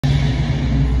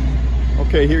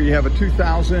Okay, here you have a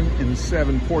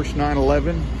 2007 Porsche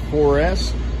 911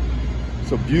 4S.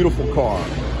 It's a beautiful car.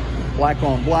 Black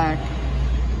on black.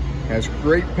 Has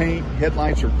great paint.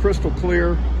 Headlights are crystal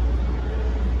clear.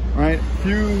 All right, a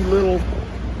few little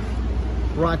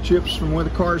rock chips from where the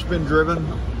car's been driven.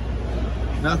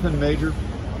 Nothing major.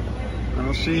 I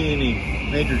don't see any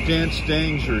major dents,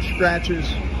 dings, or scratches.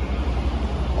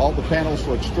 All the panels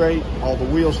look straight. All the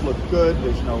wheels look good.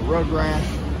 There's no road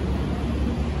rash.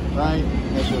 Right?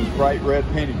 Has those bright red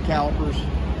painted calipers.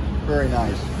 Very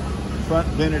nice. Front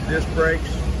vented disc brakes.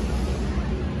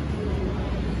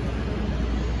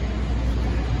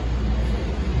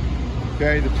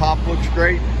 Okay, the top looks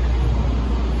great.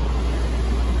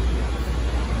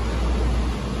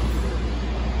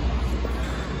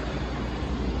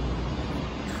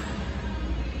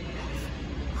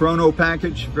 Chrono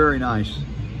package, very nice.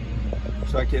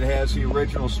 Looks like it has the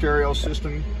original stereo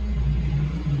system.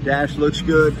 Dash looks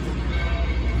good.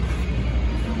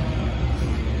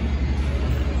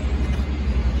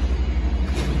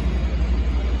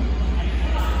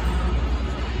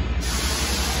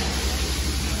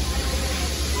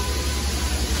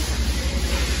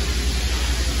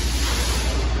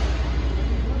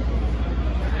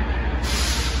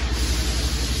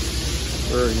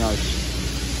 Very nice.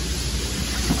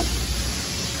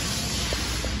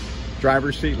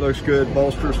 Driver's seat looks good.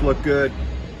 Bolsters look good.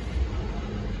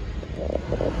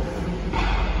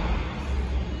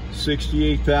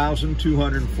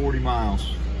 68,240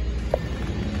 miles.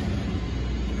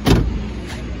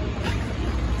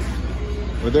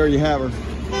 Well, there you have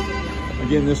her.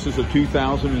 Again, this is a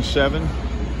 2007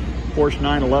 Porsche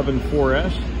 911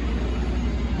 4S.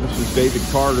 This is David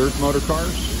Carter, Motor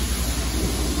Cars.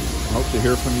 I hope to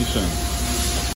hear from you soon.